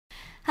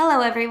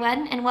Hello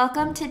everyone, and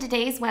welcome to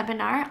today's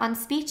webinar on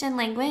speech and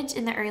language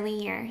in the early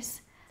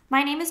years.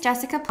 My name is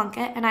Jessica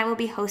Plunkett, and I will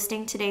be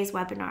hosting today's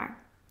webinar.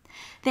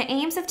 The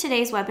aims of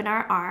today's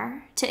webinar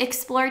are to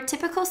explore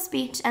typical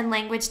speech and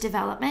language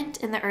development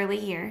in the early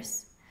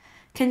years,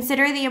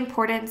 consider the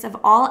importance of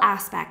all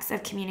aspects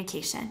of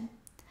communication,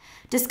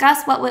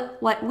 discuss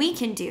what we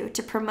can do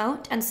to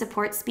promote and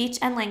support speech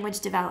and language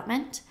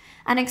development,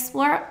 and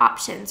explore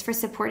options for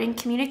supporting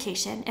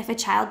communication if a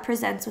child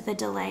presents with a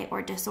delay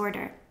or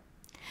disorder.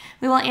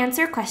 We will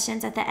answer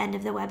questions at the end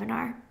of the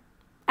webinar.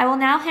 I will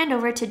now hand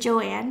over to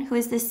Joanne, who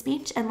is the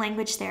speech and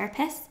language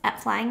therapist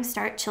at Flying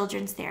Start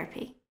Children's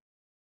Therapy.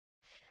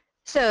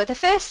 So the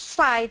first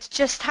slide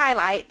just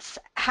highlights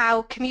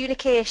how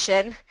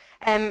communication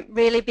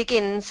really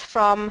begins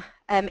from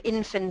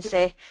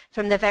infancy,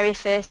 from the very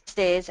first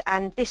days,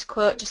 and this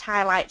quote just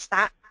highlights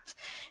that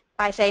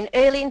by saying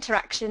early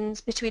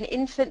interactions between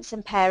infants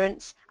and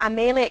parents are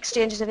mainly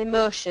exchanges of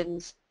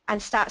emotions and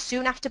start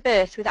soon after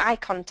birth with eye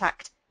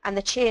contact and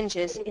the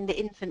changes in the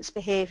infant's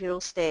behavioural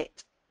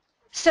state.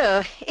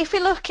 So if we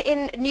look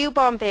in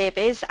newborn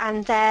babies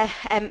and their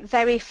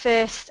very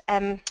first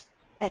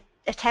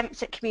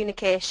attempts at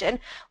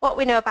communication, what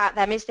we know about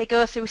them is they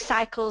go through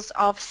cycles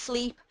of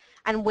sleep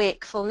and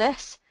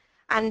wakefulness,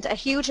 and a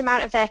huge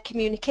amount of their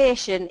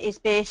communication is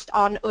based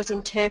on us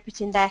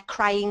interpreting their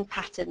crying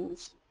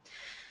patterns.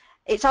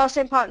 It's also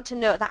important to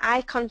note that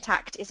eye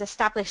contact is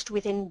established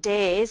within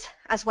days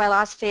as well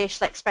as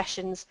facial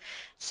expressions.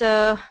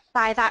 So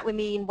by that we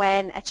mean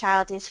when a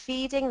child is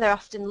feeding, they're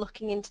often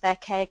looking into their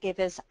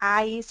caregiver's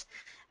eyes,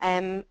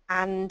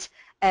 and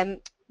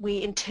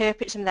we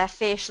interpret some of their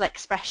facial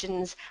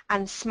expressions,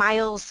 and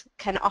smiles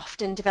can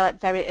often develop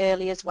very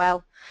early as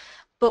well.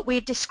 But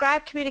we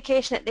describe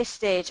communication at this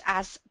stage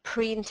as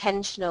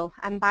pre-intentional,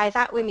 and by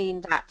that we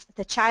mean that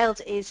the child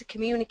is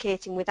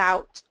communicating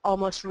without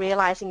almost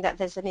realising that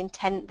there's an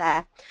intent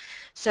there.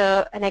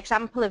 So an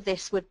example of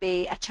this would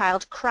be a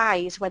child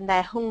cries when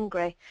they're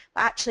hungry,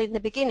 but actually in the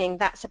beginning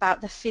that's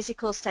about the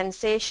physical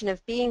sensation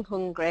of being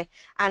hungry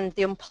and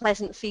the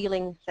unpleasant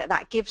feeling that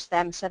that gives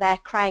them. So they're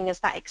crying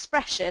as that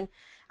expression,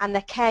 and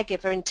the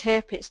caregiver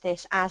interprets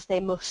this as they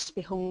must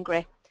be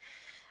hungry.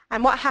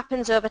 And what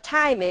happens over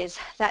time is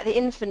that the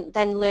infant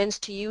then learns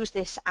to use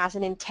this as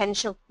an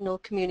intentional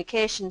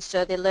communication.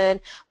 So they learn,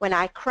 when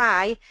I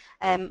cry,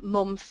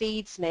 mum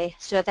feeds me.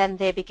 So then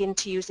they begin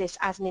to use this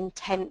as an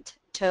intent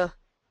to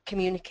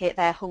communicate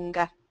their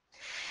hunger.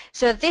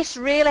 So this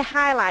really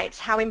highlights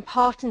how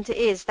important it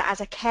is that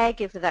as a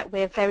caregiver that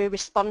we're very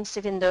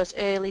responsive in those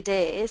early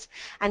days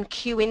and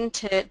cue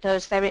into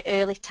those very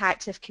early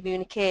types of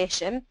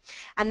communication,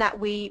 and that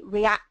we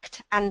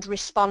react and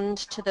respond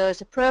to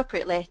those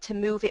appropriately to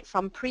move it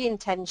from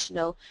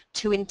pre-intentional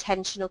to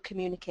intentional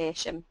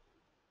communication.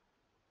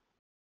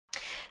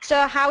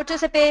 So how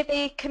does a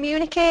baby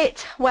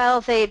communicate?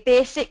 Well, the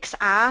basics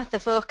are the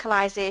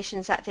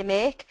vocalizations that they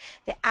make,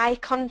 the eye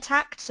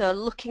contact, so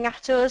looking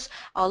at us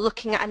or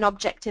looking at an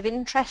object of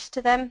interest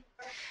to them.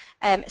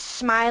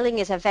 Smiling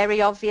is a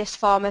very obvious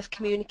form of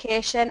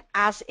communication,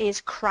 as is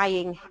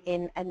crying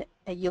in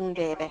a young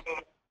baby.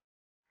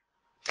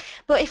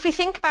 But if we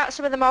think about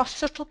some of the more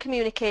subtle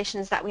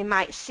communications that we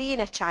might see in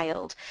a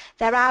child,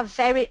 there are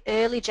very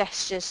early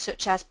gestures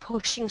such as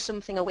pushing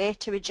something away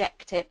to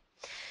reject it.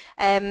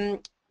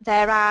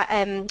 There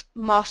are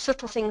more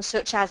subtle things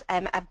such as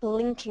a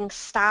blinking,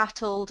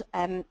 startled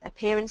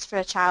appearance for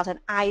a child and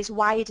eyes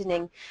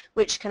widening,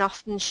 which can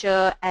often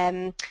show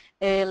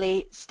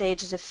early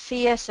stages of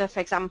fear. So for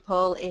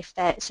example, if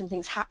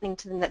something's happening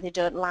to them that they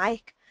don't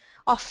like.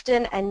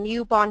 Often a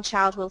newborn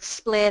child will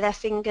splay their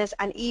fingers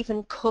and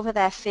even cover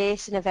their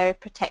face in a very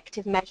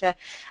protective measure,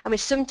 and we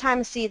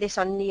sometimes see this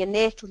on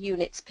neonatal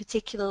units,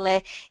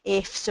 particularly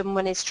if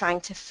someone is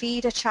trying to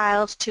feed a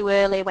child too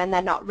early when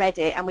they're not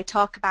ready, and we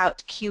talk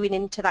about cueing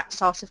into that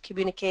sort of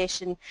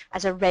communication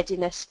as a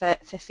readiness for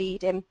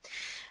feeding.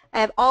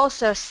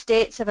 Also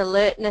states of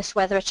alertness,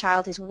 whether a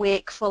child is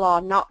wakeful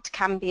or not,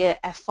 can be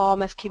a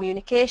form of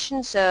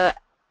communication. So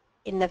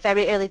in the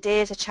very early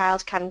days a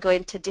child can go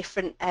into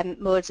different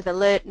modes of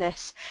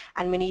alertness,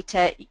 and we need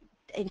to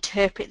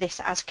interpret this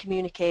as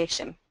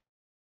communication.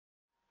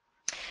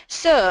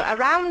 So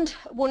around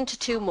 1 to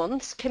 2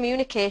 months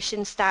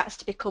communication starts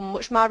to become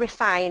much more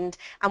refined,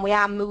 and we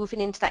are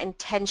moving into that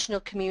intentional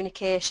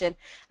communication,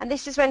 and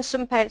this is when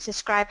some parents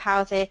describe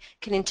how they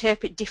can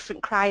interpret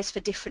different cries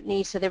for different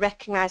needs. So they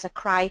recognise a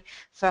cry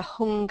for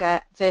hunger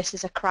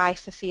versus a cry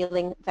for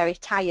feeling very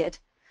tired.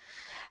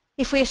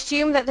 If we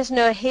assume that there's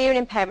no hearing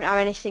impairment or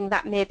anything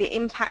that may be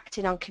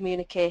impacting on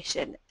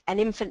communication, an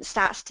infant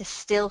starts to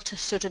still to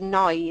sudden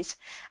noise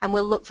and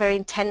will look very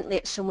intently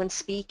at someone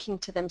speaking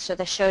to them, so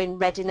they're showing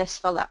readiness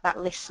for that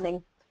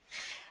listening.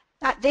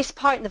 At this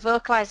point, the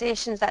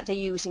vocalizations that they're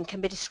using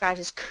can be described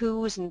as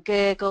coos and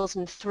gurgles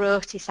and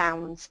throaty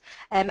sounds,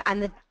 and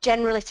they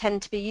generally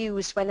tend to be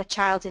used when a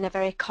child's in a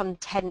very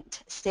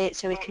content state,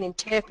 so we can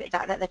interpret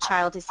that the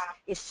child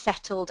is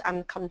settled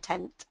and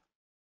content.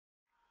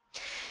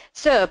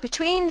 So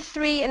between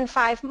 3 and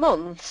 5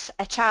 months,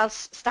 a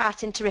child's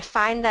starting to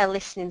refine their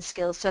listening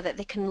skills so that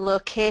they can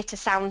locate a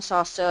sound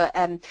source, so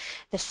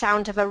the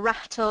sound of a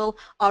rattle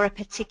or a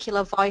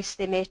particular voice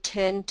they may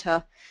turn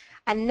to.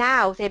 And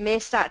now they may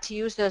start to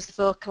use those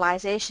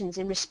vocalizations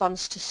in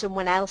response to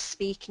someone else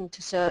speaking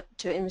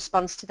in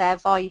response to their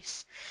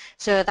voice.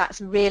 So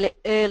that's really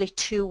early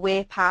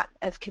two-way part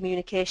of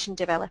communication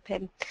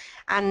developing.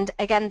 And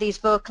again, these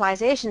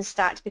vocalizations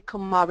start to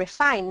become more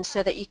refined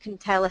so that you can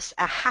tell us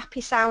a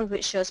happy sound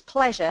which shows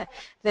pleasure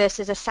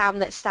versus a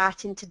sound that's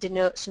starting to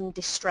denote some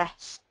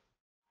distress.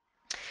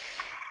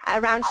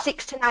 Around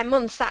 6 to 9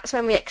 months, that's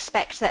when we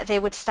expect that they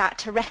would start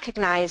to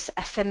recognize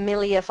a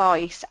familiar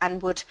voice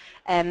and would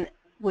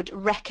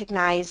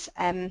recognize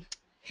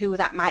who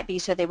that might be,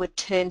 so they would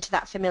turn to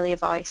that familiar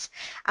voice.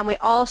 And we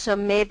also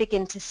may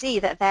begin to see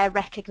that they're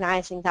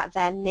recognizing that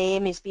their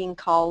name is being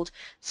called,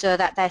 so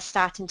that they're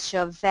starting to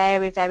show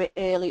very, very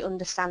early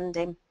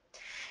understanding.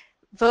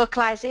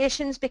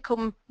 Vocalizations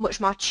become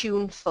much more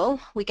tuneful.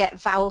 We get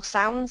vowel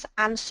sounds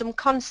and some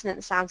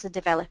consonant sounds are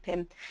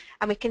developing,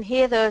 and we can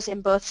hear those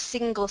in both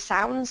single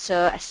sounds,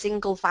 so a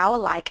single vowel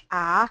like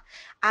ah,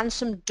 and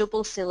some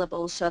double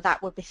syllables, so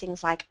that would be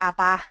things like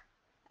abba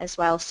as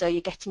well, so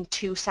you're getting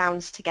two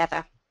sounds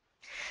together.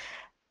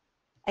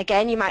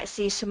 Again, you might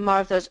see some more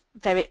of those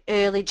very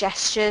early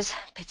gestures,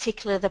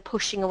 particularly the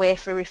pushing away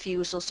for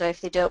refusal, so if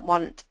they don't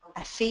want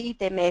a feed,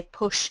 they may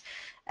push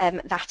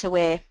that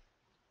away.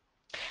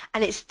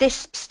 And it's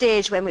this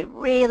stage when we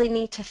really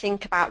need to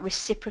think about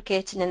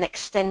reciprocating and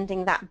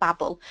extending that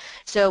babble.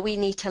 So we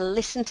need to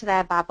listen to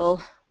their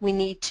babble, we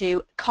need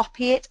to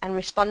copy it and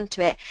respond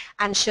to it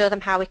and show them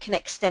how we can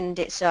extend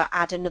it. So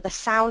add another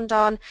sound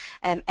on,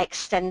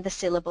 extend the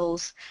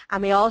syllables.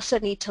 And we also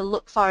need to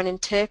look for and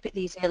interpret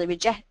these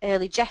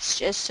early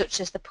gestures, such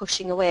as the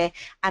pushing away,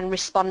 and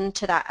respond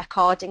to that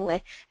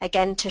accordingly.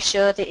 Again, to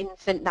show the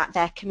infant that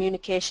their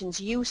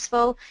communication's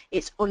useful,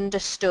 it's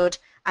understood,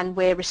 and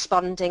we're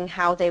responding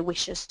how they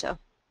wish us to.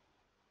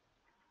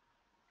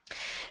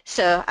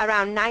 So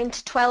around 9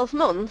 to 12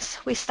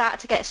 months, we start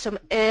to get some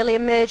early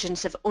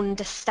emergence of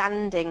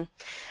understanding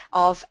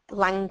of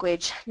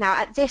language. Now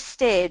at this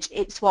stage,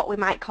 it's what we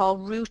might call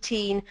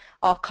routine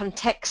or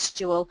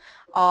contextual,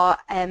 or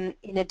in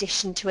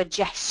addition to a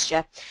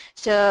gesture.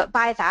 So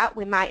by that,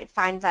 we might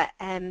find that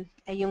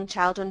a young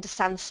child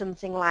understands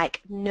something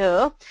like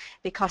no,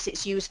 because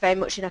it's used very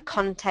much in a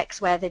context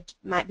where they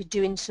might be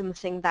doing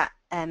something that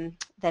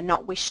they're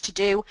not wished to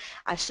do,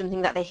 as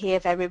something that they hear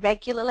very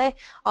regularly,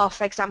 or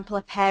for example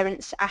a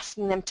parent's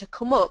asking them to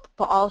come up,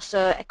 but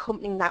also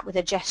accompanying that with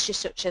a gesture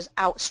such as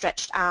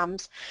outstretched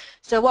arms.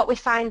 So what we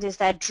find is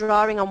they're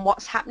drawing on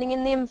what's happening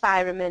in the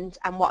environment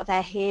and what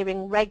they're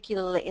hearing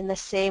regularly in the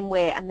same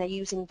way, and they're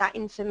using that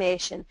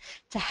information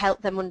to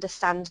help them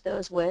understand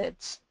those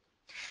words.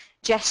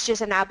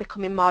 Gestures are now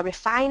becoming more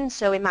refined,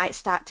 so we might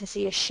start to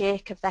see a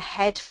shake of the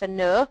head for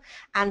no,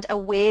 and a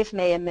wave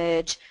may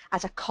emerge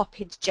as a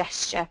copied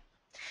gesture.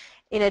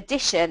 In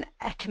addition,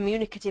 a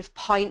communicative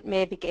point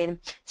may begin,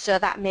 so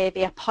that may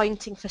be a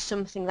pointing for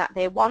something that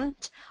they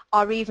want,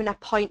 or even a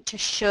point to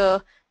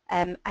show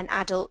an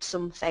adult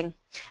something.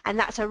 And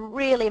that's a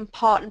really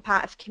important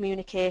part of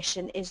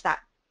communication, is that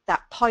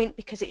point,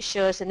 because it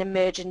shows an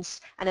emergence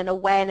and an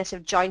awareness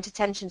of joint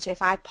attention. So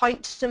if I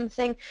point to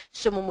something,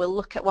 someone will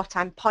look at what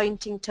I'm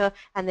pointing to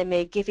and they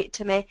may give it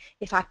to me.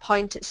 If I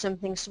point at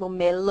something, someone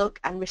may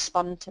look and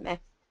respond to me.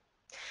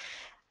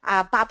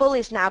 Our babble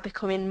is now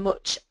becoming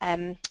much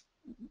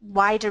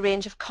wider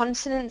range of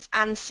consonants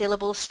and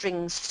syllable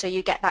strings, so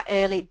you get that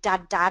early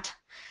dad dad.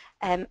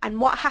 And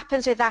what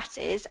happens with that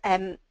is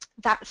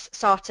that's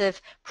sort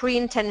of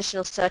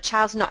pre-intentional, so a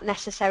child's not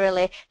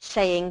necessarily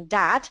saying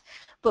dad,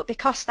 but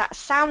because that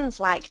sounds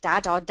like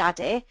dad or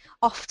daddy,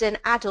 often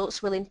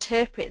adults will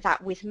interpret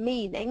that with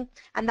meaning,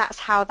 and that's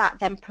how that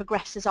then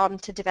progresses on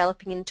to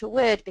developing into a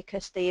word,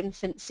 because the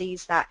infant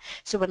sees that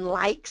someone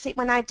likes it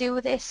when I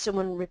do this,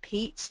 someone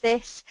repeats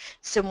this,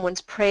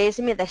 someone's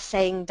praising me, they're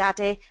saying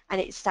daddy,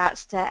 and it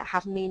starts to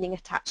have meaning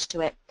attached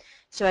to it.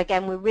 So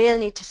again, we really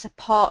need to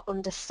support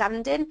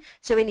understanding,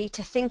 so we need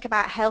to think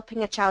about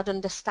helping a child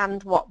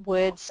understand what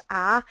words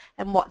are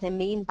and what they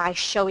mean by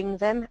showing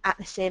them at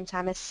the same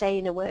time as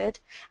saying a word,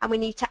 and we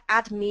need to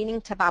add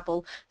meaning to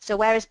babble. So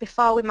whereas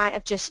before we might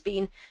have just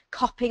been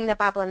copying the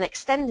babble and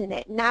extending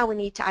it, now we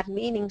need to add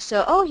meaning.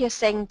 So, oh, you're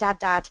saying dad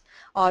dad,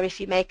 or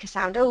if you make a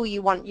sound, oh,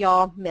 you want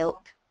your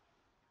milk.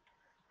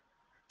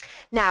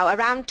 Now,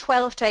 around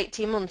 12 to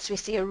 18 months, we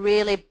see a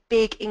really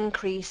big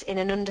increase in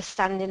an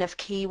understanding of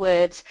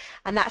keywords,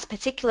 and that's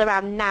particularly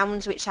around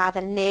nouns, which are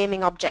the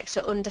naming objects,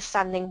 so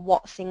understanding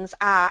what things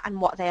are and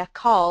what they are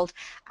called,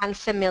 and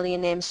familiar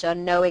names, so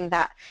knowing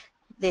that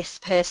this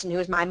person who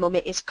is my mummy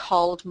is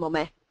called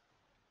mummy.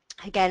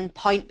 Again,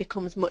 point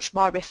becomes much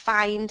more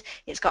refined,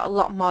 it's got a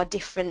lot more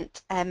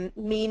different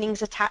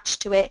meanings attached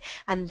to it,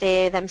 and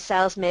they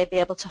themselves may be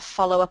able to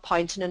follow a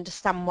point and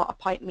understand what a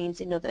point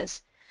means in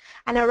others.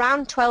 And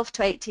around 12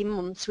 to 18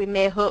 months we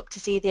may hope to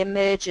see the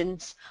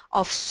emergence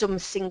of some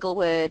single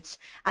words,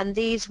 and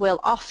these will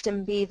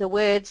often be the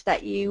words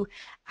that you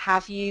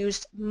have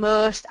used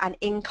most and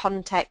in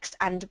context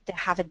and they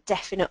have a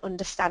definite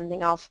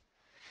understanding of.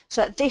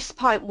 So at this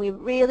point we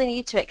really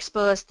need to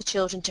expose the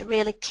children to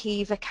really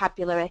key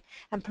vocabulary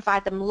and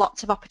provide them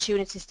lots of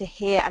opportunities to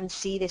hear and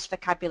see this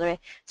vocabulary.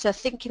 So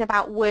thinking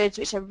about words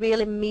which are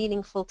really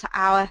meaningful to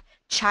our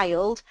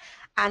child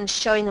and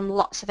showing them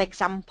lots of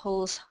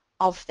examples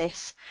of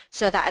this,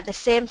 so that at the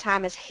same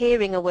time as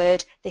hearing a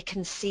word they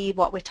can see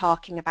what we're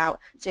talking about.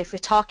 So if we're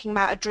talking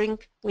about a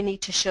drink, we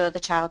need to show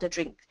the child a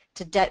drink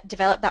to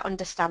develop that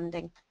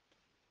understanding.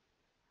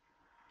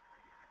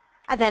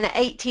 And then at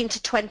 18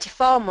 to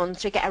 24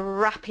 months we get a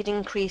rapid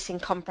increase in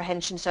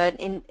comprehension, so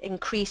an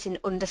increase in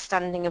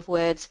understanding of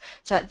words.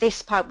 So at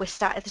this point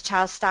the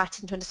child's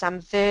starting to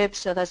understand verbs,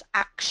 so those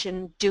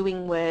action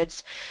doing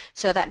words,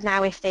 so that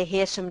now if they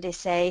hear somebody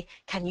say,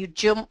 can you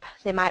jump,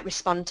 they might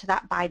respond to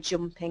that by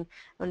jumping,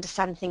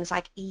 understand things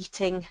like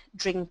eating,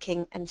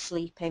 drinking and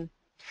sleeping.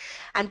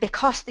 And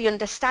because the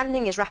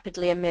understanding is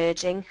rapidly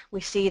emerging, we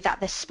see that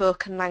the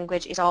spoken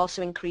language is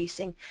also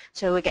increasing.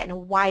 So we're getting a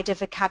wider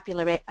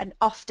vocabulary and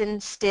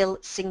often still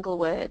single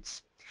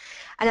words.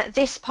 And at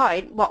this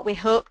point, what we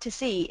hope to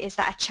see is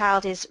that a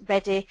child is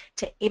ready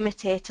to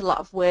imitate a lot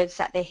of words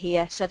that they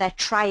hear. So they're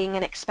trying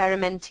and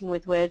experimenting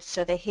with words.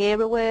 So they hear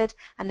a word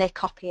and they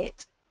copy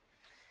it.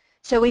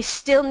 So we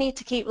still need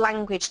to keep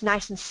language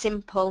nice and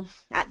simple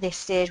at this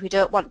stage. We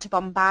don't want to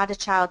bombard a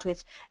child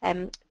with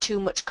too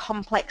much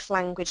complex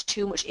language,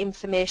 too much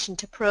information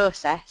to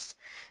process,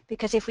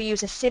 because if we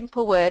use a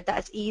simple word that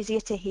is easier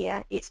to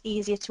hear, it's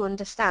easier to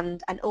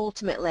understand, and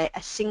ultimately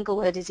a single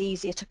word is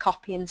easier to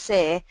copy and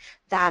say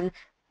than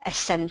a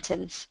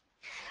sentence.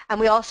 And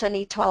we also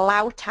need to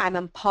allow time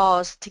and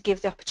pause to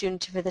give the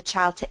opportunity for the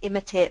child to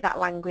imitate that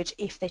language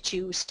if they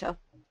choose to.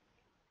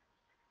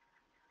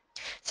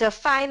 So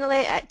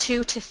finally, at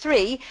 2 to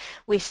 3,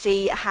 we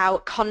see how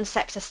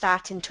concepts are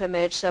starting to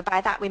emerge. So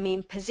by that we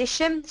mean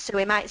position. So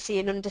we might see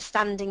an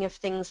understanding of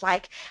things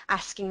like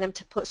asking them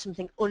to put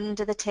something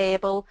under the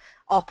table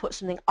or put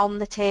something on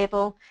the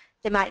table.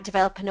 They might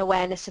develop an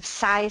awareness of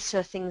size,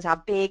 so things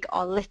are big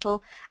or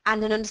little,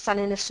 and an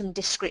understanding of some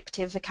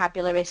descriptive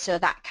vocabulary. So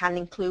that can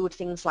include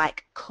things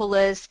like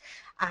colours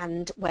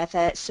and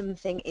whether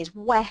something is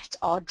wet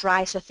or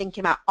dry, so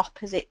thinking about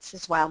opposites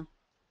as well.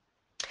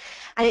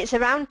 And it's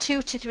around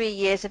 2 to 3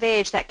 years of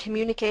age that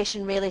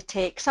communication really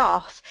takes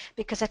off,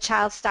 because a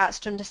child starts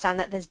to understand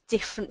that there's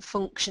different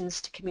functions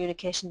to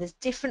communication, there's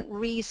different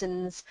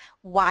reasons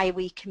why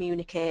we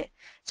communicate.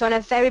 So on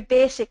a very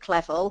basic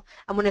level,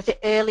 and one of the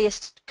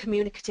earliest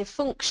communicative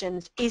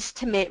functions is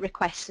to make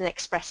requests and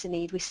express a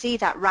need. We see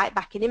that right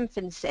back in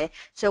infancy.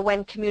 So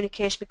when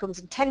communication becomes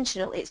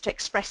intentional, it's to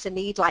express a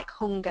need like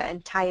hunger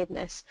and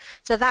tiredness.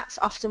 So that's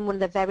often one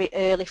of the very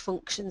early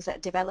functions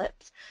that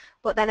develops.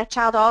 But then a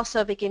child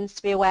also begins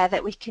to be aware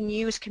that we can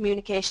use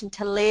communication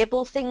to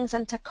label things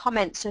and to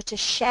comment, so to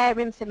share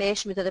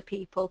information with other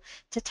people,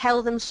 to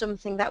tell them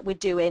something that we're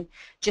doing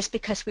just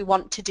because we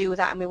want to do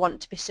that and we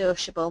want to be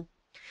sociable.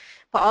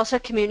 But also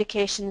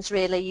communication is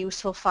really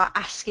useful for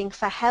asking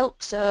for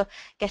help, so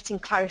getting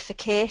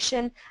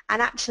clarification,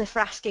 and actually for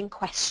asking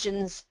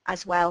questions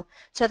as well.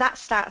 So that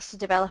starts to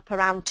develop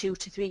around 2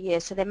 to 3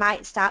 years. So they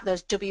might start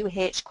those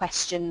WH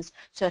questions,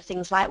 so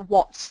things like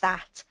what's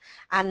that?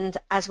 And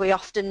as we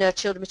often know,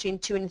 children between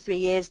 2 and 3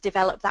 years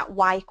develop that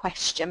why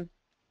question.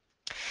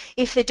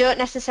 If they don't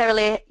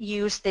necessarily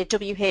use the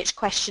WH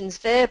questions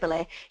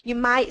verbally, you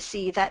might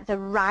see that the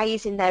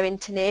rise in their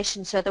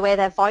intonation, so the way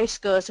their voice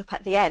goes up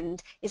at the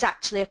end, is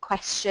actually a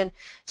question.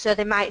 So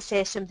they might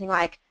say something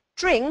like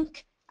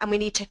drink, and we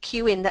need to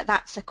cue in that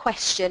that's a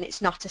question,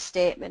 it's not a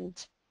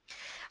statement.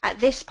 At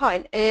this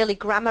point, early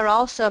grammar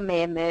also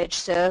may emerge,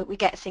 so we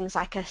get things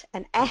like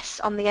an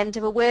S on the end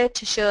of a word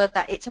to show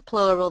that it's a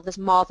plural, there's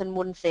more than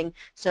one thing.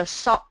 So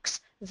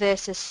socks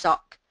versus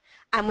sock.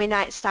 And we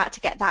might start to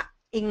get that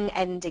ing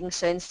ending,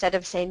 so instead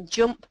of saying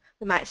jump,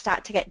 we might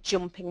start to get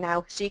jumping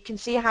now. So you can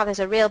see how there's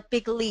a real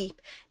big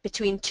leap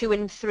between 2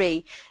 and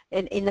 3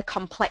 in the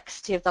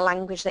complexity of the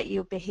language that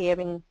you'll be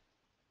hearing.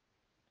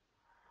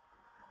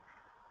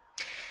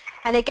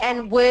 And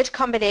again, word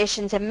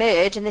combinations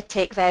emerge and they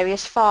take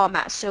various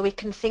formats, so we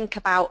can think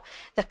about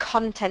the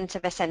content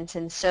of a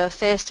sentence. So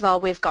first of all,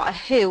 we've got a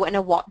who and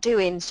a what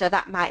doing, so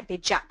that might be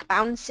Jack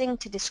bouncing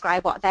to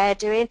describe what they're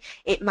doing.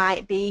 It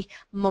might be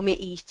mummy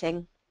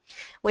eating.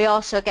 We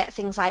also get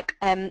things like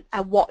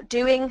a what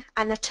doing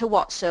and a to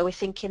what, so we're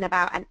thinking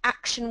about an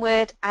action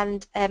word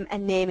and a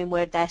naming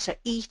word there, so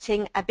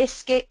eating a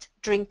biscuit,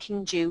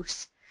 drinking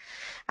juice.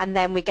 And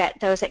then we get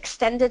those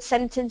extended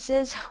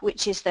sentences,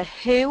 which is the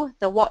who,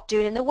 the what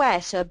doing and the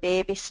where, so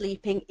baby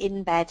sleeping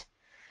in bed.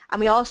 And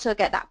we also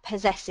get that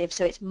possessive,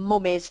 so it's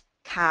mummy's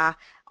car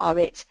or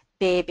it's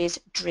babies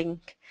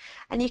drink.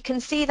 And you can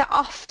see that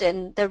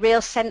often the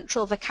real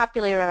central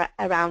vocabulary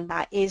around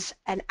that is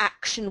an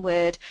action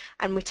word,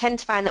 and we tend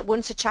to find that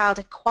once a child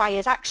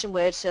acquires action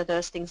words, so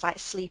those things like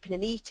sleeping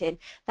and eating,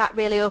 that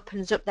really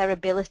opens up their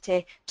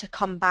ability to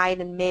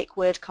combine and make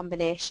word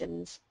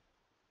combinations.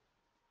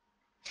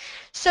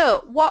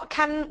 So what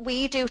can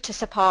we do to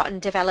support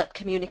and develop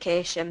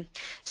communication?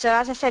 So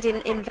as I said,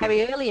 in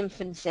very early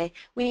infancy,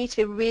 we need to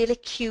be really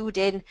cued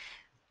in.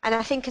 And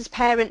I think as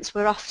parents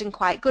we're often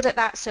quite good at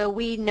that, so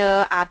we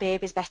know our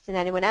babies better than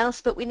anyone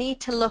else, but we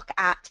need to look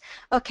at,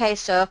 okay,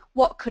 so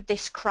what could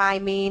this cry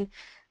mean?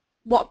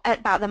 What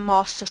about the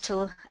more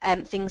subtle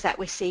things that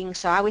we're seeing?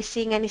 So are we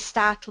seeing any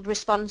startled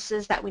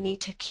responses that we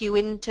need to cue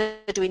into?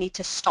 Do we need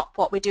to stop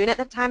what we're doing at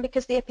the time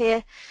because they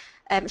appear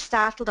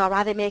startled, or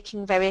are they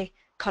making very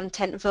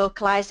content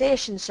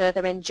vocalization, so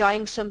they're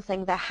enjoying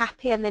something, they're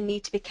happy, and they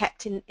need to be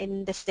kept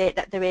in the state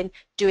that they're in,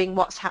 doing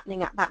what's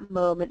happening at that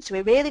moment. So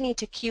we really need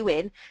to cue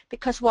in,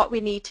 because what we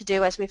need to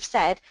do, as we've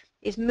said,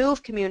 is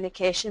move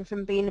communication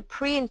from being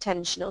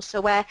pre-intentional,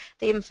 so where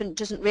the infant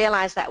doesn't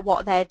realize that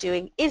what they're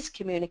doing is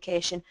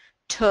communication,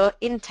 to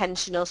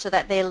intentional, so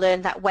that they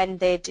learn that when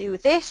they do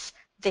this,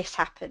 this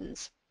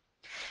happens.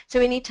 So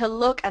we need to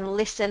look and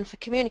listen for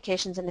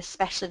communications, and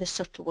especially the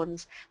subtle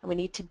ones, and we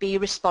need to be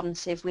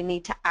responsive. We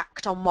need to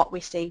act on what we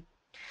see.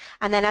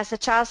 And then as the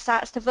child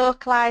starts to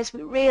vocalise,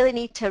 we really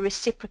need to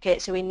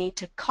reciprocate, so we need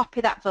to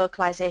copy that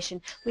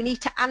vocalisation. We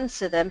need to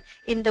answer them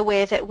in the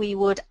way that we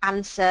would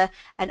answer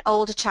an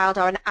older child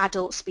or an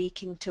adult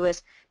speaking to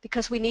us,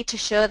 because we need to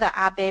show that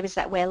our babies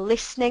that we're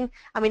listening,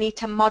 and we need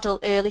to model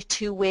early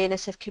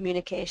two-wayness of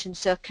communication.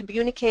 So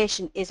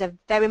communication is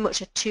very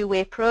much a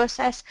two-way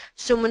process.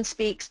 Someone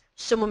speaks,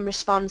 someone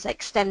responds,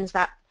 extends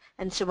that,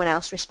 and someone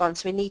else responds.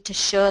 So we need to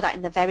show that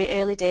in the very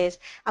early days,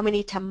 and we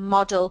need to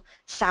model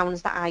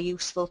sounds that are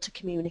useful to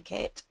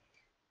communicate.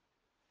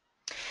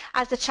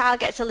 As the child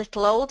gets a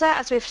little older,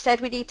 as we've said,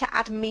 we need to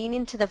add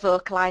meaning to the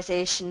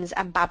vocalizations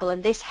and babble,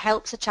 and this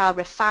helps a child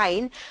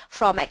refine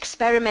from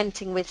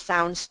experimenting with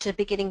sounds to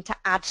beginning to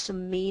add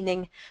some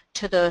meaning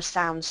to those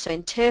sounds. So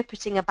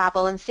interpreting a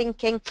babble and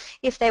thinking,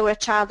 if they were a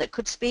child that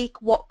could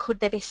speak, what could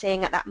they be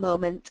saying at that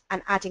moment,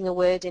 and adding a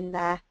word in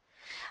there.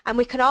 And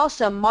we can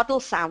also model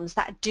sounds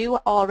that do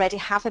already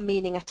have a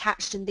meaning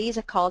attached, and these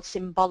are called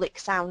symbolic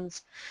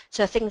sounds.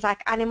 So things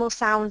like animal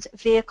sounds,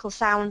 vehicle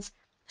sounds,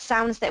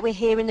 sounds that we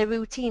hear in the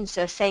routine,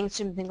 so saying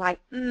something like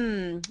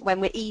when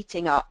we're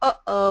eating, or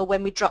uh-oh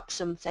when we drop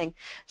something.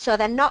 So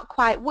they're not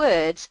quite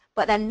words,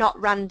 but they're not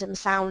random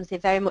sounds. They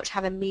very much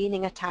have a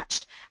meaning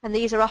attached, and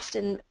these are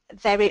often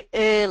very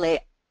early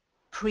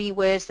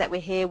pre-words that we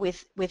hear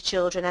with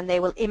children, and they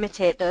will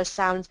imitate those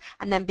sounds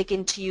and then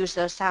begin to use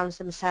those sounds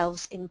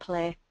themselves in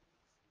play.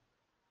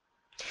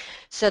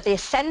 So the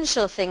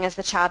essential thing as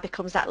the child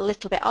becomes that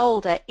little bit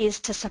older is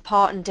to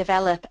support and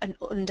develop an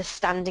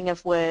understanding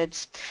of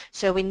words.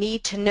 So we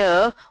need to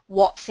know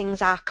what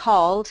things are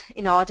called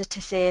in order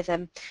to say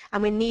them,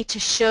 and we need to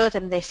show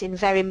them this in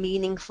very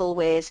meaningful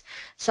ways.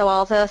 So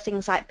although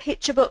things like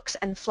picture books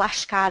and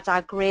flashcards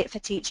are great for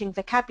teaching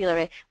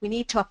vocabulary, we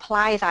need to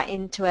apply that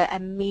into a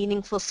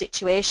meaningful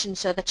situation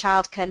so the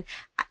child can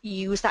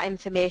use that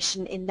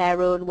information in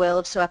their own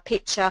world. So a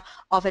picture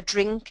of a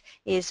drink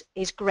is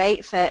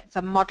great for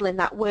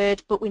modelling that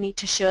word, but we need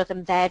to show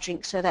them their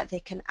drink so that they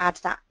can add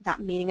that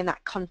meaning and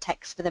that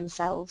context for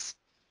themselves.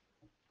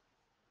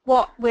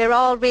 What we're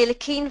all really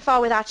keen for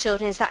with our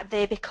children is that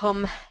they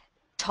become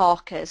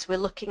talkers. We're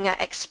looking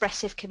at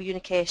expressive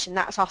communication.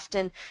 That's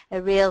often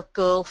a real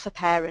goal for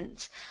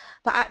parents.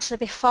 But actually,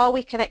 before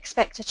we can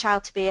expect a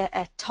child to be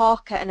a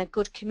talker and a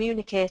good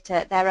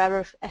communicator, there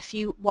are a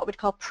few what we'd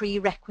call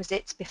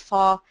prerequisites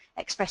before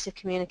expressive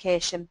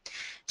communication.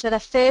 So the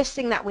first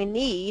thing that we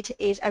need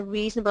is a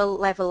reasonable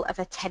level of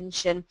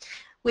attention,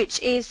 which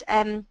is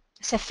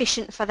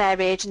sufficient for their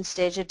age and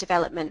stage of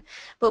development.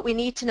 But we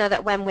need to know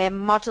that when we're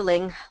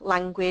modelling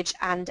language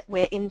and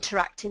we're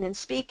interacting and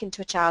speaking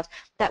to a child,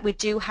 that we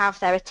do have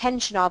their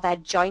attention or their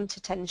joint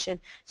attention.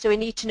 So we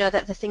need to know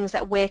that the things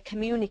that we're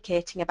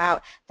communicating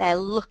about, they're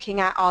looking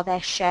at or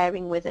they're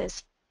sharing with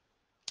us.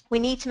 We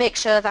need to make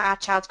sure that our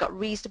child's got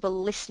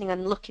reasonable listening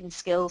and looking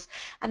skills,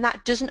 and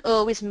that doesn't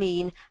always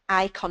mean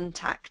eye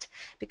contact,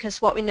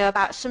 because what we know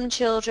about some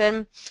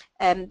children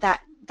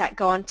that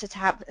go on to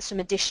have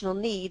some additional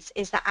needs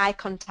is that eye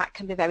contact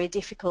can be very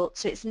difficult.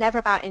 So it's never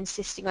about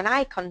insisting on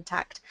eye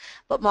contact,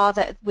 but more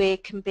that we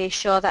can be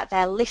sure that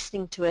they're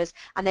listening to us,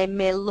 and they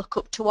may look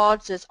up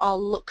towards us or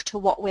look to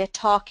what we're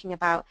talking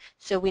about,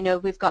 so we know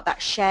we've got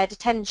that shared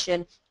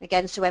attention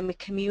again, so when we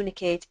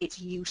communicate, it's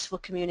useful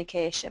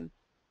communication.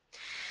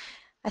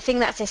 I think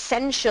that's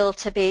essential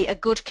to be a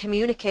good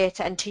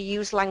communicator and to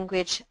use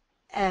language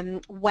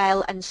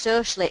well and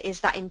socially,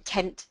 is that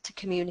intent to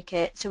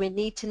communicate. So we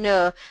need to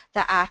know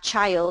that our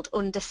child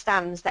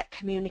understands that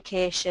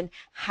communication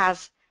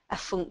has a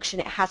function,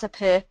 it has a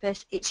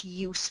purpose, it's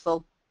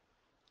useful.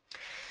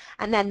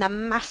 And then the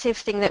massive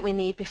thing that we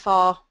need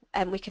before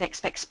we can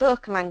expect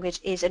spoken language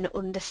is an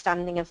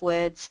understanding of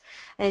words.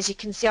 And as you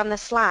can see on the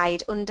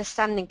slide,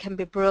 understanding can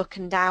be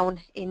broken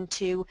down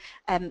into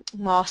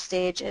more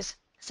stages.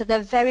 So the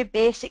very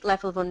basic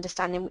level of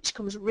understanding, which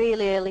comes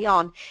really early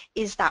on,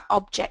 is that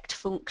object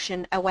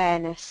function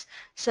awareness.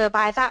 So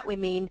by that we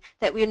mean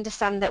that we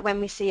understand that when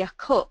we see a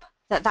cup,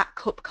 that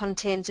cup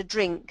contains a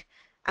drink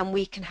and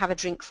we can have a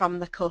drink from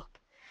the cup.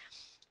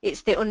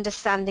 It's the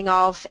understanding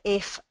of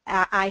if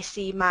I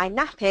see my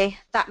nappy,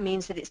 that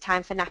means that it's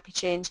time for nappy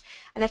change.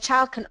 And a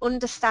child can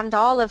understand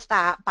all of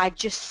that by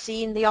just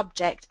seeing the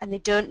object, and they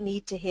don't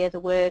need to hear the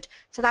word.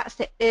 So that's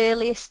the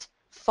earliest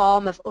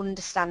form of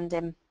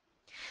understanding.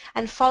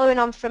 And following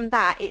on from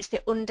that, it's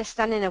the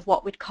understanding of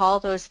what we'd call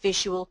those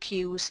visual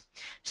cues.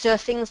 So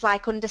things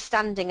like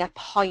understanding a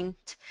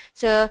point.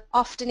 So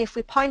often if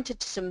we pointed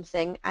to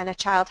something and a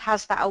child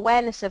has that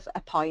awareness of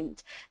a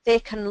point, they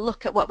can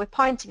look at what we're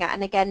pointing at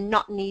and again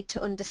not need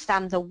to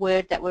understand the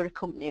word that we're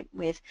accompanying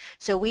with.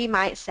 So we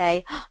might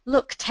say,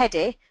 look,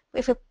 Teddy.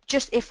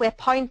 If we're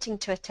pointing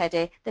to a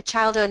teddy, the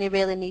child only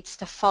really needs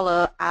to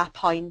follow our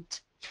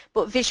point.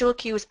 But visual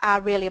cues are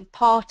really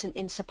important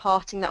in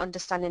supporting that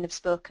understanding of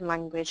spoken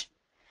language.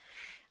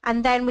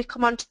 And then we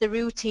come on to the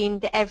routine,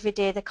 the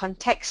everyday, the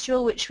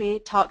contextual, which we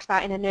talked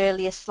about in an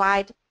earlier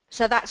slide.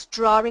 So that's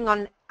drawing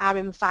on our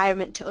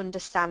environment to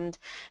understand.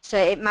 So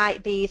it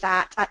might be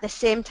that at the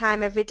same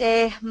time every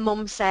day,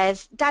 mum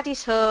says,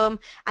 Daddy's home,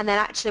 and then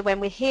actually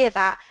when we hear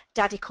that,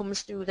 Daddy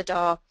comes through the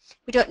door.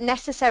 We don't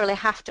necessarily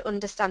have to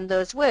understand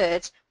those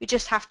words, we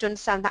just have to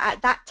understand that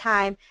at that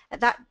time,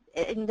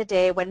 in the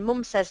day when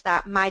mum says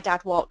that, my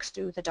dad walks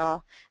through the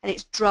door, and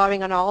it's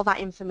drawing on all that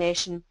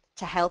information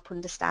to help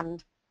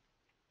understand.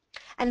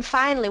 And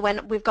finally,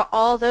 when we've got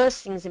all those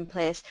things in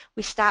place,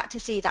 we start to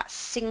see that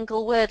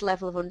single word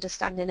level of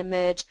understanding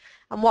emerge.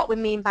 And what we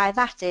mean by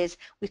that is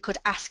we could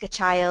ask a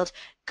child,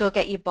 go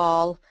get your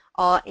ball,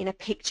 or in a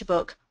picture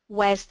book,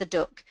 where's the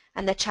duck?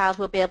 And the child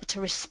will be able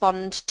to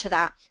respond to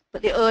that.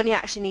 But they only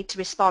actually need to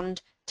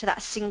respond to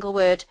that single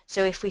word.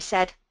 So if we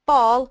said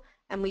ball,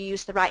 and we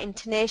used the right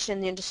intonation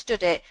and they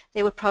understood it,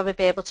 they would probably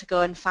be able to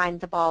go and find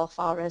the ball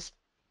for us.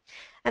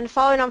 And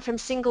following on from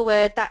single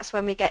word, that's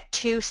when we get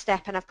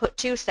two-step, and I've put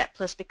two-step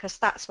plus because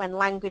that's when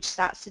language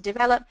starts to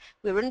develop.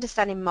 We're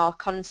understanding more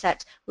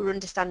concept, we're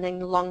understanding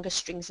longer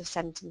strings of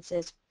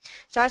sentences.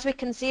 So as we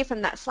can see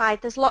from that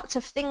slide, there's lots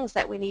of things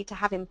that we need to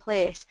have in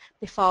place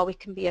before we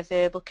can be a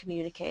verbal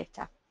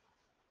communicator.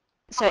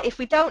 So if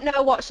we don't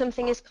know what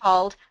something is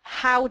called,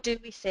 how do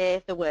we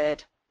say the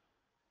word?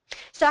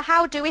 So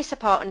how do we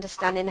support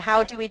understanding?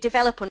 How do we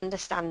develop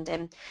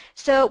understanding?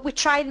 So we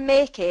try and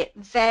make it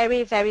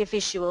very, very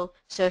visual.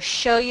 So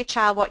show your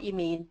child what you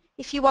mean.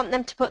 If you want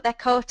them to put their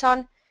coat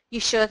on,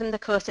 you show them the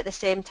coat at the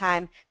same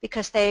time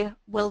because they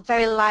will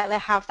very likely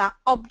have that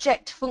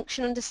object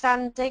function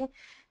understanding.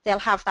 They'll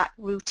have that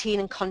routine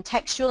and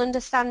contextual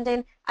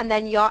understanding, and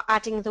then you're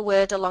adding the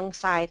word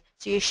alongside.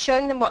 So you're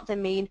showing them what they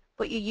mean,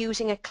 but you're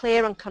using a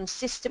clear and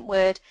consistent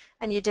word,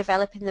 and you're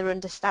developing their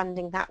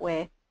understanding that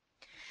way.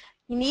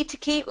 You need to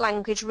keep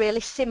language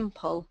really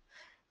simple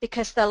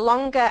because the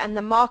longer and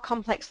the more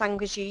complex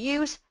language you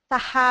use, the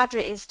harder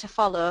it is to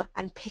follow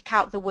and pick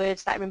out the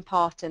words that are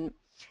important.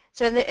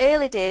 So in the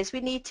early days, we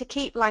need to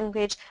keep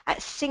language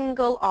at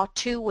single or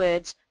two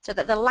words so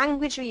that the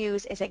language we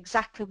use is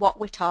exactly what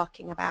we're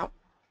talking about.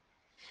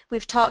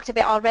 We've talked a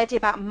bit already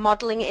about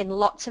modelling in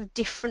lots of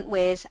different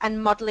ways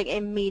and modelling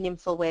in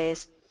meaningful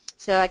ways.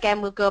 So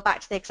again, we'll go back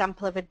to the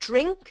example of a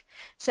drink.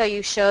 So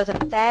you show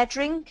them their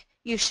drink,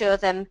 you show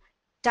them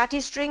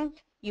Daddy's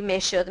drink, you may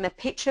show them a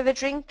picture of a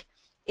drink.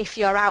 If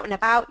you're out and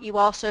about, you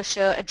also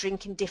show a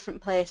drink in different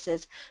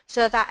places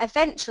so that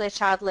eventually a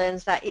child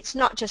learns that it's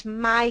not just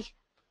my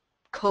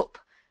cup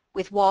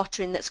with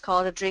water in that's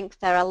called a drink,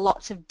 there are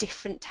lots of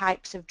different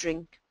types of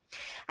drink.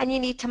 And you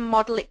need to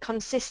model it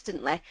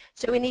consistently.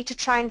 So we need to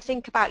try and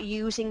think about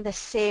using the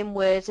same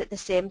words at the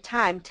same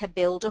time to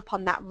build up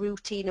on that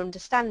routine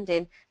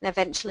understanding and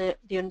eventually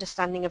the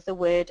understanding of the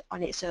word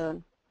on its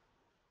own.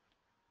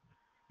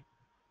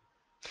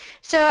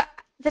 So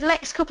the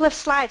next couple of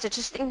slides are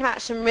just thinking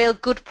about some real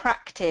good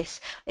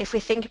practice if we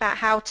think about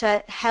how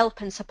to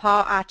help and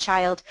support our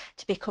child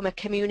to become a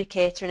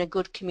communicator and a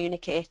good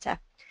communicator.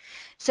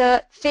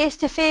 So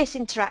face-to-face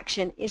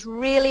interaction is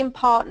really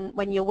important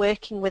when you're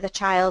working with a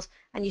child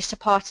and you're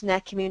supporting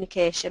their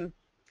communication.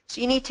 So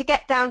you need to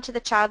get down to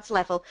the child's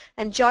level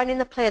and join in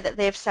the play that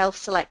they've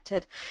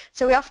self-selected.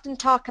 So we often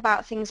talk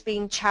about things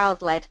being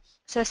child-led.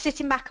 So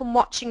sitting back and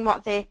watching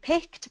what they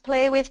pick to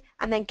play with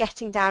and then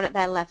getting down at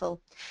their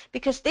level.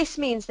 Because this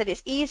means that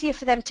it's easier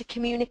for them to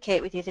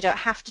communicate with you. They don't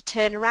have to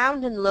turn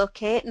around and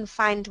locate and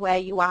find where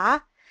you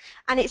are.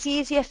 And it's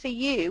easier for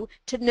you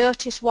to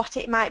notice what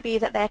it might be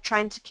that they're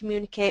trying to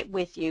communicate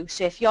with you.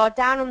 So if you're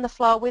down on the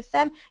floor with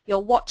them, you're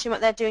watching what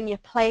they're doing, you're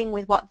playing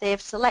with what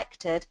they've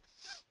selected,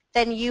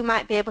 then you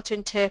might be able to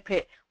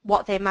interpret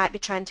what they might be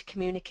trying to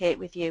communicate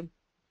with you.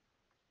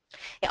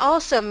 It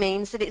also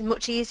means that it's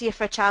much easier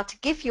for a child to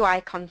give you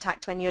eye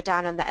contact when you're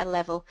down on that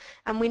level.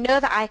 And we know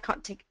that eye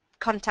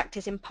contact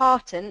is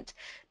important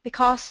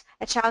because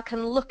a child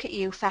can look at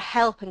you for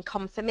help and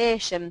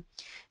confirmation.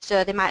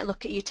 So they might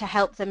look at you to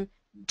help them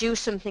do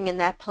something in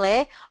their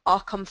play, or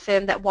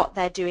confirm that what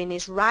they're doing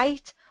is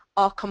right,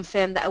 or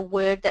confirm that a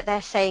word that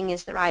they're saying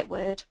is the right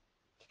word.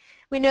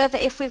 We know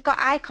that if we've got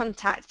eye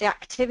contact, the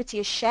activity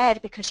is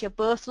shared because you're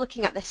both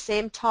looking at the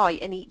same toy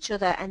and each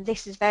other, and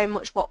this is very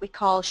much what we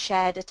call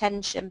shared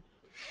attention.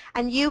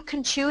 And you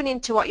can tune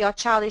into what your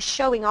child is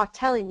showing or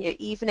telling you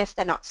even if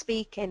they're not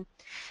speaking.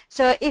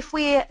 So if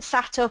we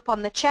sat up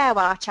on the chair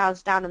while our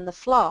child's down on the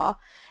floor,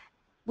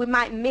 we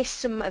might miss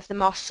some of the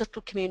more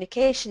subtle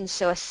communications,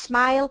 so a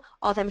smile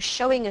or them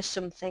showing us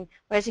something,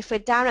 whereas if we're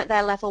down at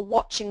their level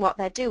watching what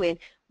they're doing,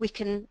 we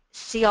can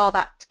see all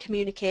that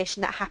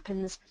communication that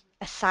happens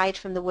aside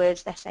from the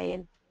words they're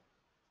saying.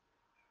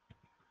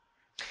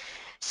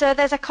 So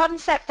there's a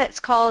concept that's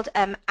called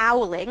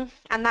owling,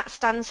 and that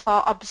stands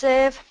for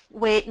observe,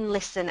 wait and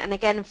listen, and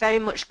again very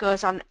much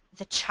goes on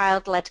the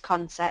child-led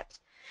concept.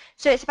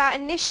 So it's about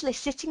initially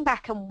sitting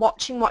back and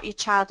watching what your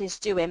child is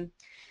doing,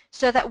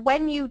 so that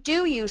when you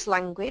do use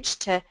language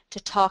to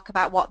talk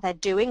about what they're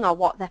doing or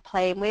what they're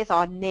playing with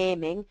or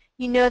naming,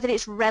 you know that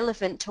it's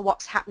relevant to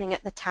what's happening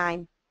at the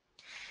time.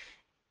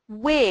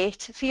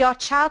 Wait for your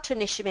child to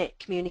initiate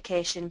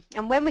communication,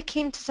 and when we're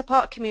keen to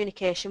support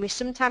communication, we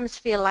sometimes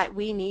feel like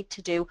we need to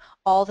do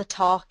all the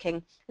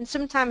talking, and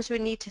sometimes we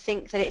need to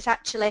think that it's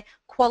actually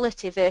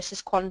quality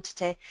versus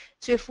quantity.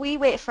 So if we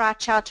wait for our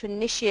child to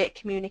initiate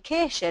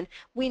communication,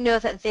 we know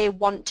that they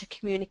want to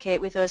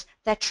communicate with us,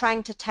 they're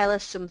trying to tell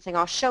us something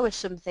or show us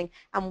something,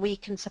 and we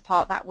can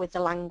support that with the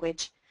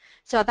language.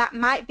 So that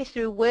might be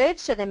through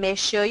words, so they may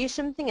show you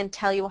something and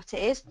tell you what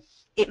it is.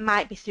 It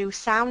might be through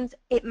sound,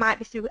 it might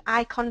be through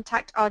eye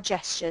contact or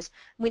gestures.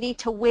 We need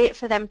to wait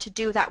for them to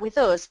do that with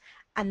us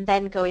and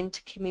then go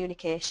into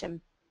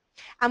communication.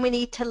 And we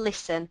need to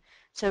listen.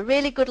 So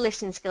really good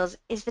listening skills,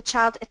 is the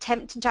child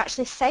attempting to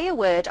actually say a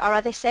word, or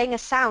are they saying a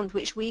sound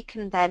which we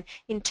can then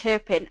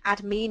interpret and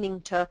add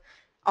meaning to,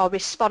 or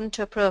respond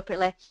to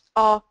appropriately,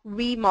 or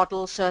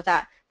remodel so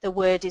that the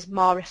word is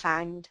more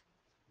refined.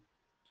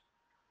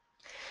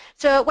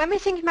 So when we're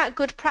thinking about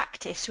good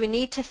practice, we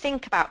need to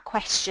think about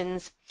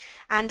questions.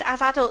 And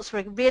as adults,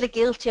 we're really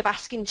guilty of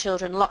asking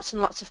children lots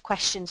and lots of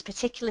questions,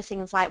 particularly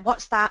things like,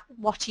 what's that?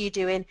 What are you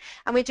doing?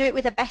 And we do it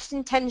with the best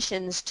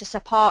intentions to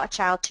support a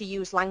child to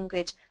use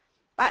language.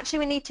 But actually,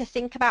 we need to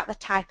think about the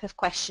type of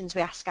questions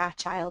we ask our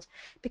child,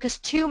 because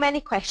too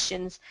many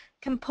questions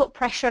can put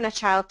pressure on a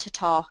child to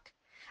talk.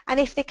 And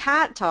if they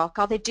can't talk,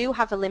 or they do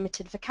have a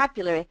limited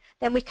vocabulary,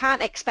 then we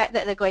can't expect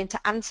that they're going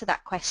to answer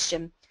that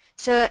question.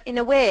 So in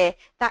a way,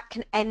 that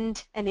can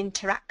end an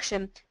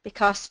interaction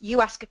because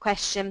you ask a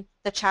question,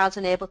 the child's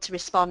unable to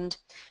respond,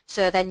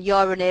 so then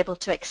you're unable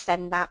to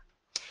extend that.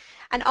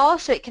 And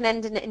also it can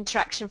end an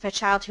interaction for a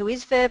child who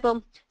is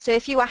verbal. So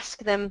if you ask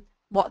them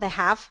what they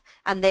have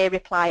and they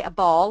reply a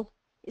ball,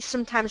 it's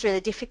sometimes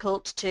really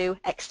difficult to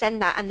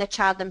extend that, and the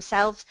child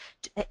themselves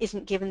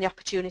isn't given the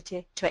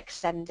opportunity to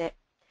extend it.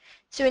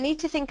 So we need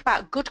to think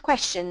about good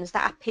questions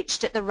that are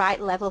pitched at the right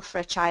level for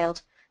a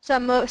child. So a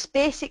most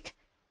basic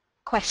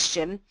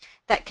question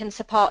that can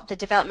support the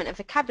development of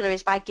vocabulary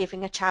is by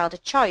giving a child a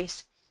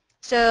choice.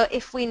 So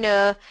if we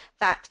know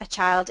that a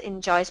child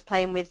enjoys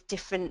playing with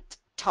different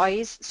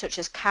toys such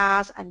as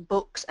cars and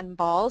books and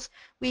balls,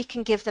 we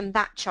can give them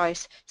that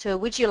choice. So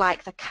would you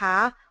like the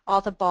car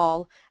or the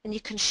ball? And you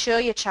can show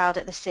your child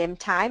at the same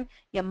time.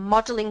 You're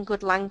modelling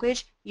good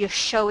language, you're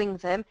showing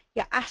them,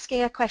 you're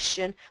asking a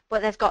question,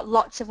 but they've got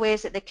lots of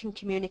ways that they can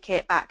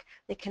communicate back.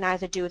 They can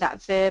either do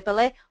that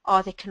verbally,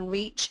 or they can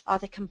reach, or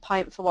they can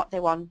point for what they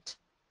want.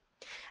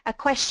 A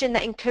question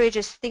that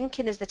encourages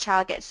thinking as the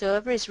child gets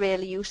over is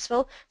really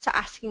useful, so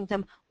asking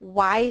them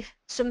why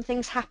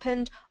something's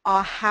happened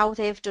or how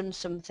they've done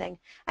something.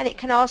 And it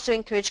can also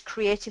encourage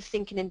creative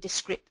thinking and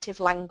descriptive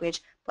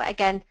language, but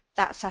again,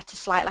 that's at a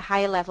slightly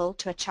higher level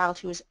to a child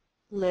who is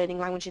learning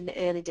language in the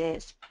early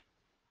days.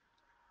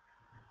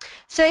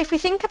 So if we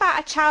think about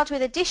a child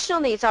with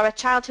additional needs or a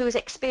child who is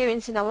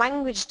experiencing a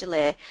language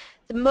delay,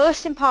 the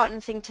most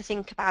important thing to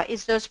think about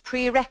is those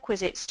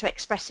prerequisites to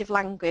expressive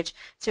language.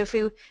 So if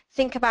we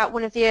think about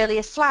one of the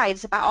earlier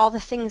slides about all the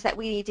things that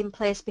we need in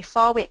place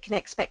before we can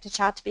expect a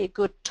child to be a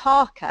good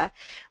talker,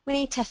 we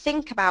need to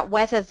think about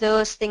whether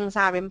those things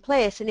are in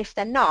place, and if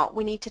they're not,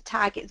 we need to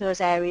target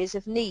those areas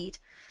of need.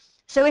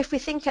 So if we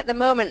think at the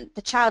moment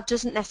the child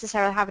doesn't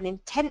necessarily have an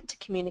intent to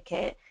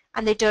communicate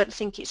and they don't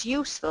think it's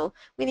useful,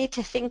 we need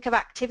to think of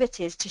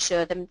activities to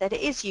show them that it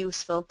is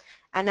useful.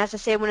 And as I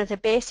say, one of the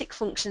basic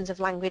functions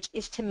of language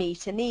is to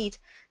meet a need.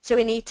 So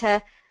we need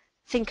to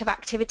think of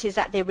activities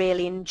that they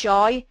really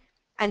enjoy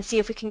and see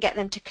if we can get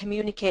them to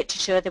communicate to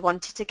show they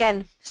want it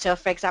again. So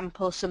for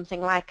example,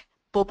 something like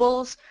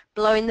bubbles,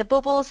 blowing the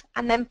bubbles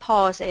and then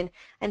pausing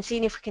and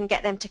seeing if we can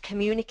get them to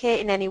communicate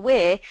in any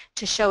way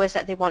to show us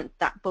that they want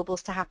that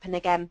bubbles to happen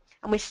again.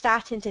 And we're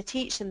starting to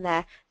teach them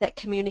there that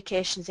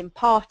communication is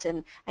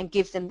important and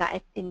give them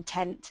that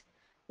intent.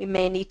 We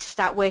may need to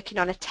start working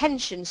on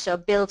attention, so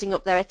building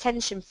up their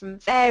attention from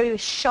very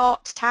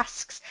short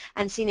tasks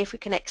and seeing if we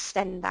can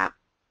extend that.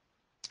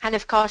 And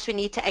of course we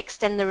need to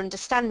extend their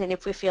understanding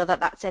if we feel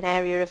that that's an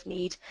area of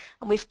need.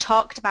 And we've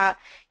talked about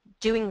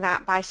doing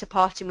that by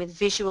supporting with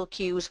visual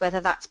cues, whether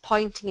that's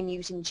pointing and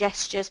using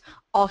gestures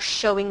or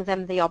showing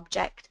them the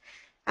object.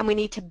 And we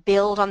need to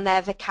build on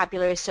their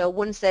vocabulary, so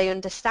once they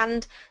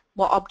understand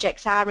what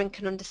objects are and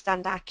can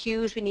understand our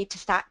cues, we need to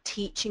start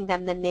teaching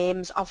them the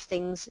names of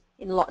things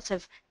in lots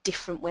of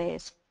different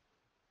ways.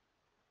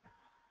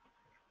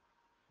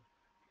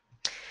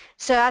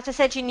 So as I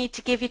said, you need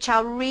to give your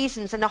child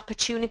reasons and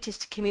opportunities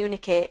to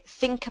communicate.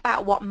 Think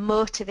about what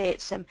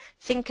motivates them.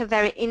 Think of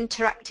very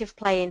interactive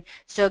playing.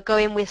 So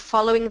going with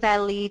following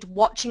their lead,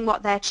 watching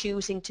what they're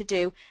choosing to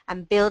do,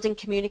 and building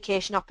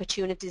communication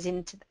opportunities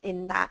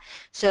in that.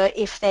 So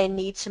if they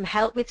need some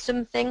help with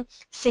something,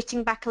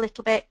 sitting back a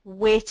little bit,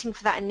 waiting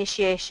for that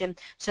initiation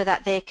so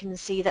that they can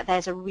see that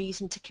there's a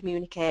reason to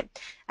communicate.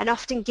 And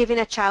often giving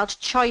a child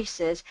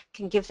choices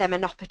can give them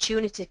an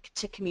opportunity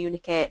to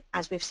communicate,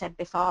 as we've said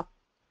before.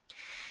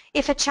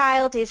 If a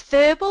child is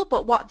verbal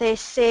but what they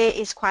say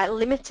is quite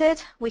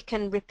limited, we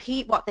can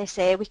repeat what they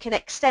say, we can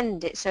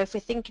extend it. So if we're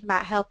thinking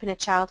about helping a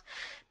child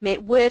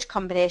make word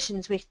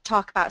combinations, we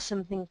talk about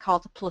something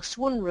called the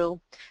 +1 rule.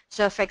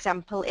 So for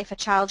example, if a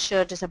child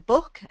showed us a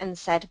book and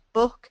said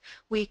book,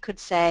 we could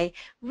say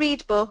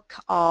read book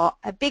or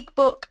a big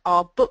book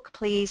or book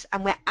please,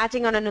 and we're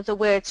adding on another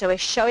word, so we're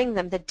showing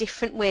them the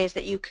different ways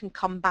that you can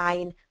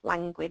combine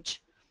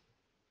language.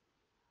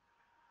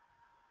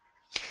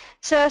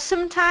 So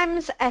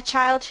sometimes a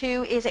child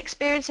who is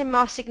experiencing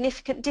more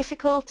significant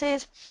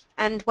difficulties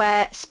and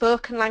where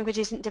spoken language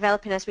isn't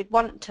developing as we'd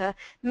want to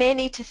may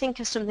need to think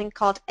of something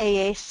called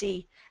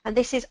AAC, and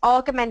this is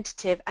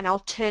augmentative and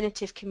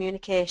alternative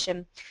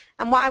communication.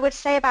 And what I would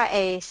say about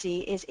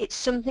AAC is it's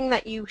something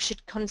that you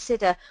should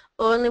consider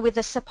only with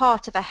the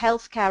support of a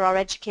healthcare or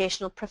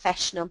educational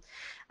professional.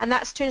 And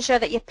that's to ensure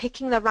that you're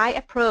picking the right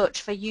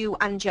approach for you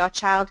and your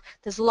child.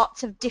 There's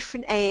lots of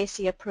different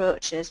AAC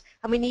approaches,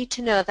 and we need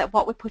to know that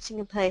what we're putting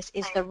in place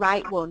is the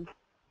right one.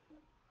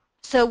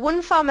 So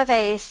one form of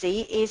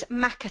AAC is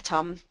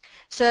Makaton.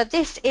 So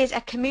this is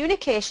a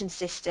communication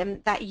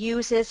system that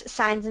uses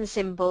signs and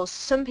symbols.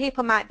 Some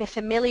people might be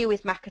familiar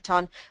with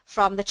Makaton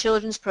from the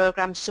children's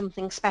programme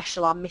Something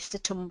Special or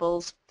Mr.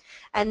 Tumbles.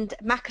 And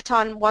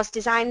Makaton was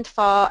designed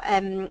for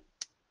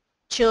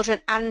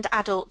children and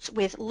adults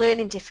with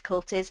learning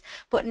difficulties,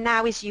 but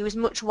now is used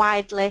much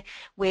widely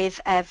with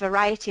a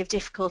variety of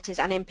difficulties,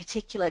 and in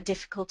particular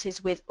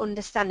difficulties with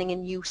understanding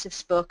and use of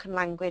spoken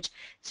language.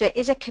 So it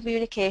is a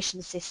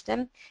communication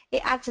system.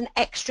 It adds an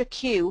extra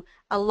cue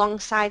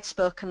alongside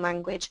spoken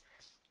language,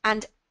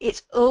 and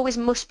it always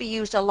must be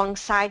used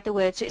alongside the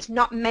word, so it's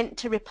not meant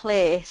to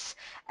replace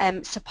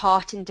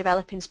support in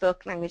developing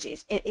spoken language.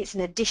 It's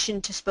an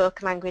addition to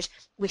spoken language.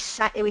 We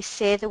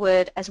say the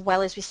word as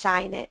well as we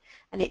sign it,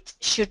 and it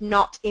should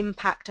not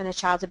impact on a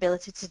child's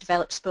ability to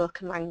develop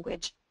spoken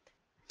language.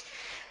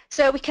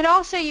 So we can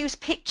also use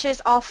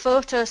pictures or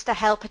photos to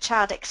help a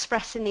child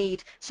express a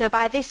need. So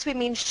by this we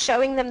mean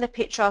showing them the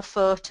picture or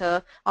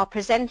photo or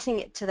presenting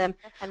it to them,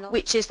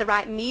 which is the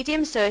right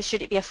medium. So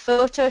should it be a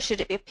photo,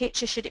 should it be a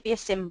picture, should it be a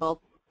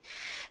symbol?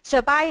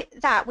 So by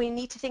that we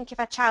need to think if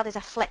our child is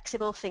a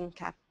flexible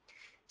thinker.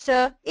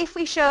 So if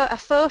we show a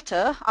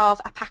photo of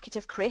a packet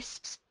of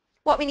crisps,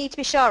 what we need to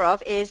be sure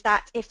of is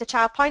that if the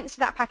child points to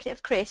that packet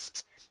of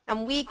crisps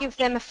and we give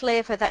them a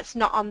flavour that's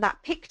not on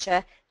that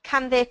picture,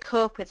 can they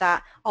cope with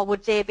that, or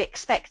would they be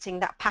expecting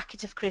that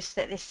packet of crisps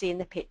that they see in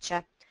the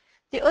picture?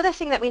 The other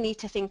thing that we need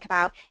to think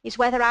about is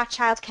whether our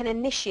child can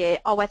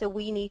initiate or whether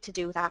we need to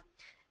do that.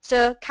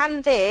 So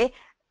can they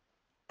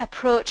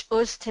approach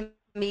us to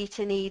meet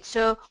a need?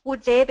 So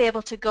would they be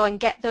able to go and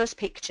get those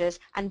pictures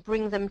and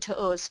bring them to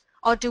us?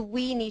 Or do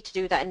we need to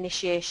do that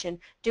initiation?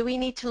 Do we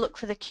need to look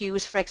for the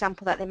cues, for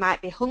example, that they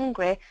might be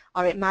hungry,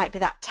 or it might be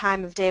that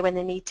time of day when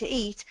they need to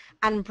eat,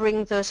 and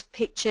bring those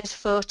pictures,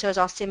 photos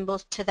or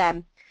symbols to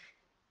them?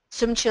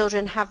 Some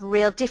children have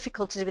real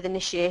difficulties with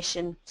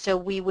initiation, so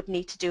we would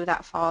need to do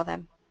that for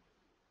them.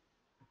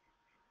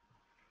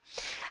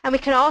 And we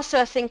can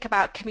also think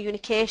about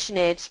communication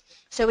aids.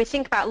 So we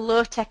think about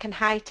low-tech and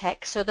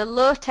high-tech. So the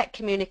low-tech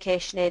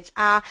communication aids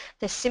are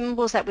the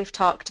symbols that we've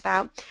talked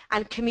about,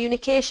 and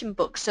communication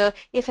books. So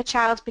if a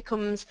child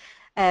becomes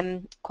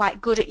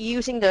quite good at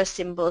using those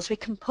symbols, we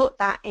can put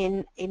that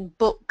in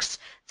books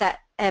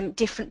that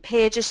different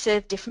pages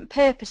serve different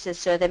purposes.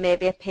 So there may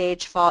be a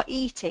page for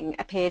eating,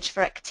 a page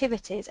for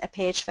activities, a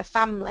page for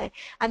family,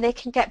 and they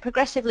can get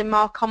progressively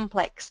more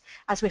complex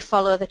as we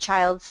follow the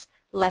child's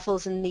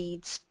levels and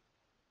needs.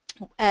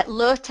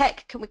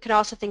 Low-tech, we can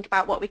also think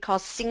about what we call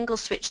single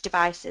switch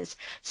devices.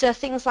 So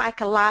things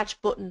like a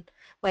large button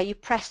where you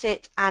press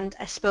it and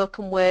a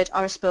spoken word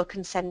or a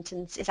spoken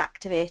sentence is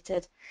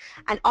activated.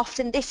 And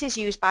often this is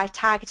used by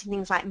targeting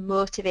things like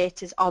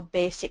motivators or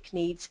basic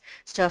needs.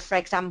 So for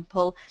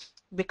example,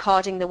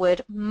 recording the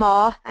word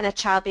more and a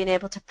child being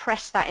able to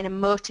press that in a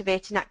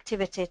motivating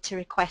activity to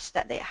request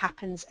that it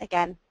happens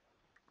again.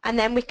 And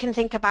then we can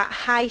think about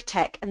high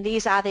tech, and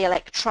these are the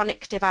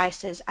electronic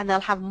devices, and they'll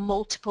have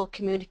multiple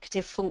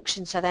communicative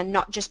functions, so they're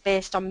not just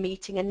based on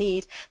meeting a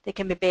need, they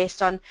can be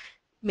based on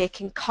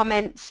making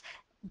comments,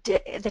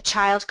 the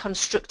child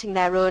constructing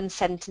their own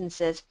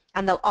sentences,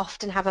 and they'll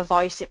often have a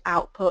voice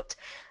output.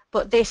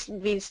 But this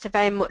means to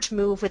very much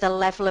move with the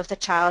level of the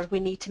child. We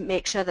need to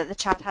make sure that the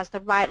child has the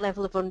right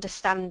level of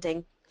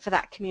understanding for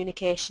that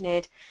communication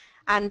aid.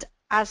 And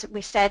as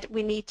we said,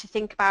 we need to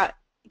think about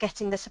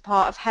getting the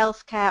support of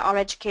healthcare or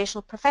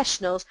educational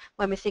professionals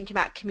when we're thinking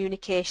about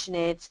communication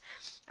aids.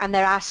 And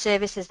there are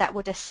services that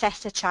would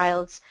assess a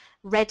child's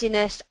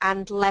readiness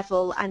and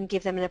level and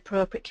give them an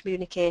appropriate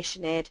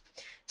communication aid.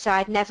 So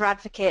I'd never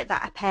advocate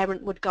that a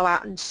parent would go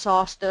out and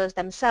source those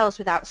themselves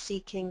without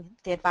seeking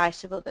the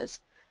advice of others.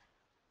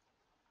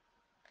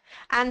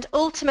 And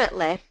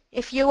ultimately,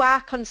 if you are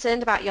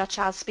concerned about your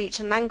child's speech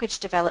and language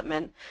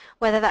development,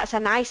 whether that's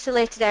an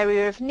isolated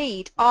area of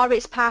need or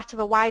it's part of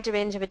a wider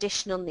range of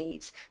additional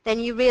needs, then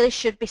you really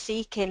should be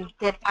seeking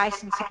the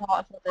advice and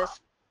support of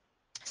others.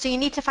 So you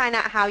need to find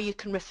out how you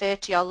can refer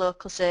to your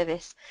local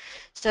service.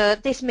 So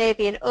this may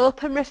be an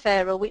open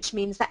referral, which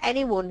means that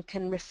anyone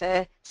can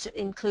refer,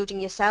 including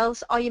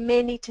yourselves, or you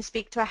may need to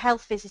speak to a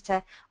health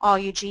visitor or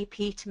your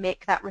GP to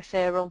make that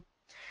referral.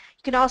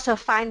 You can also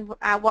find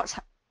out what's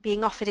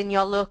being offered in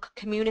your local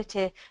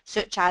community,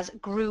 such as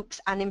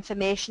groups and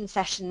information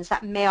sessions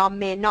that may or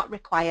may not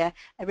require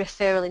a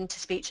referral into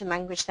speech and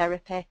language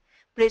therapy.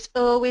 But it's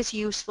always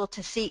useful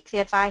to seek the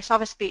advice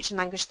of a speech and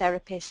language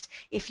therapist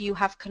if you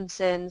have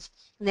concerns,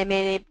 and they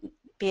may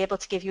be able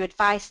to give you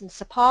advice and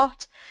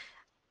support,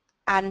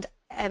 and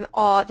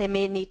or they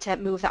may need to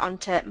move that on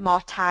to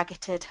more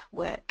targeted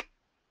work.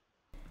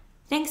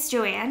 Thanks,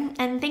 Joanne,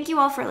 and thank you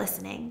all for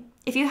listening.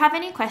 If you have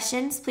any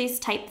questions, please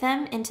type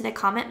them into the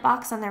comment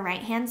box on the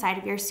right-hand side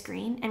of your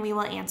screen, and we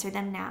will answer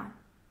them now.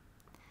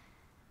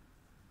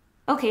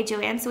 Okay,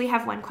 Joanne, so we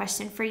have one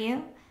question for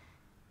you.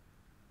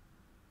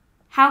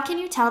 How can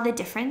you tell the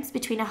difference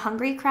between a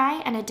hungry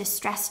cry and a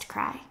distressed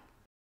cry?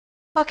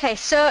 Okay,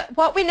 so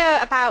what we know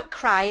about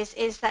cries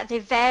is that they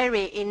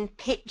vary in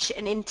pitch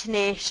and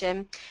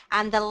intonation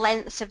and the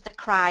lengths of the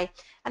cry.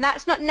 And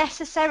that's not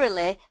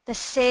necessarily the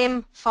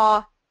same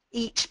for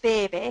each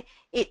baby.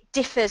 It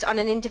differs on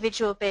an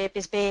individual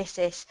baby's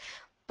basis.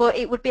 But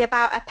it would be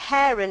about a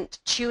parent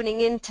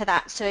tuning into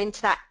that, so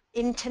into that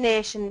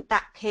intonation,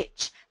 that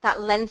pitch, that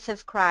length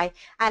of cry,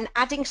 and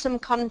adding some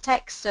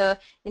context, so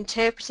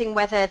interpreting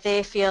whether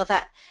they feel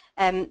that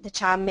the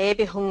child may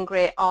be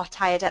hungry or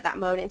tired at that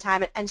moment in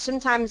time. And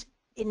sometimes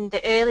in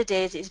the early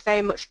days it's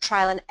very much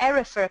trial and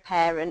error for a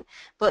parent,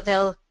 but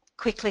they'll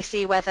quickly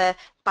see whether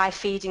by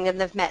feeding them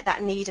they've met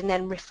that need and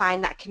then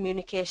refine that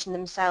communication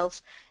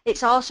themselves.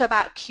 It's also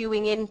about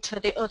cueing into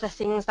the other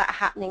things that are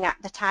happening at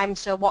the time,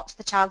 so what's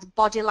the child's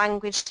body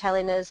language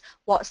telling us,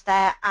 what's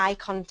their eye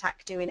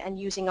contact doing, and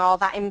using all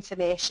that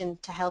information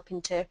to help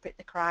interpret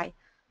the cry.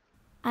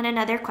 And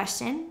another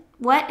question,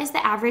 what is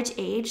the average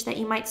age that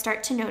you might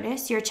start to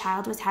notice your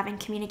child was having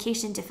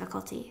communication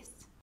difficulties?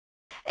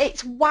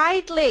 It's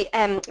widely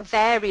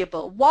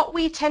variable. What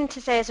we tend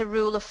to say as a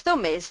rule of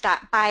thumb is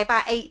that by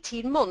about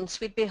 18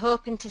 months we'd be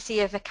hoping to see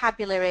a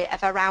vocabulary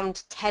of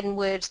around 10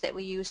 words that were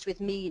used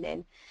with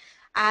meaning.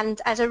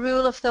 And as a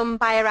rule of thumb,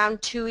 by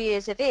around 2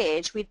 years of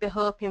age, we'd be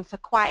hoping for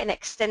quite an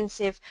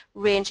extensive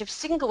range of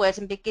single words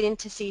and beginning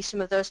to see some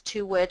of those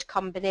two-word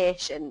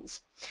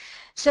combinations.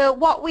 So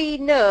what we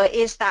know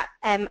is that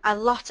a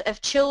lot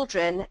of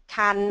children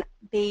can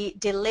be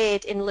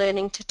delayed in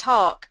learning to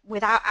talk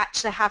without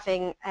actually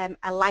having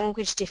a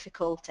language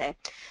difficulty.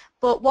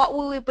 But what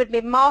we would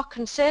be more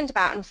concerned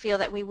about and feel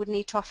that we would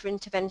need to offer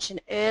intervention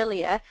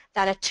earlier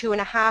than a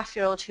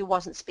 2.5-year-old who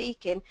wasn't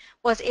speaking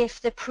was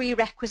if the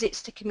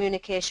prerequisites to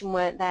communication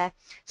weren't there.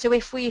 So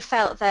if we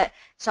felt that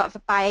sort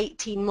of by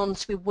 18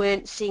 months we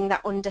weren't seeing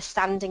that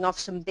understanding of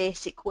some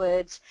basic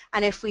words,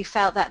 and if we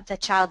felt that the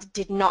child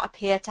did not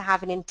appear to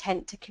have an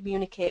intent to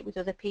communicate with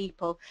other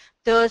people,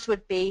 those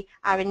would be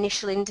our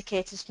initial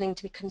indicators, something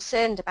to be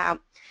concerned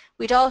about.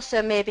 We'd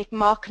also maybe be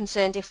more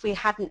concerned if we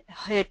hadn't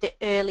heard the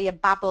earlier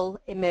babble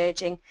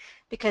emerging,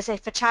 because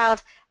if a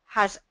child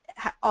has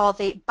all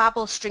the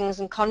babble strings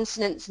and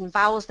consonants and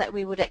vowels that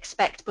we would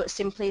expect but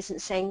simply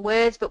isn't saying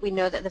words, but we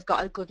know that they've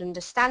got a good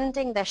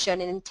understanding, they're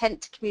showing an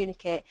intent to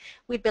communicate,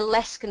 we'd be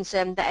less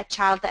concerned that a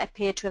child that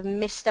appeared to have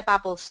missed a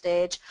babble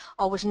stage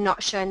or was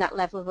not showing that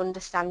level of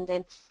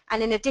understanding.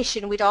 And in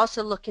addition, we'd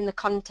also look in the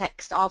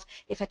context of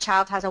if a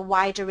child has a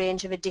wider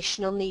range of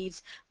additional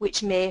needs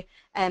which may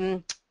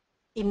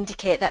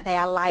indicate that they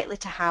are likely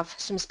to have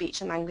some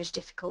speech and language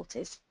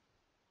difficulties.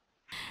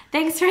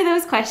 Thanks for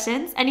those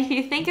questions, and if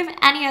you think of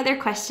any other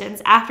questions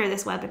after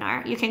this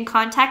webinar, you can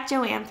contact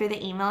Joanne through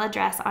the email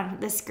address on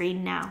the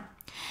screen now.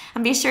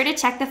 And be sure to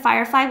check the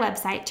Firefly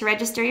website to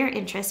register your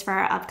interest for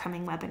our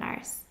upcoming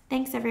webinars.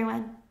 Thanks,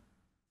 everyone.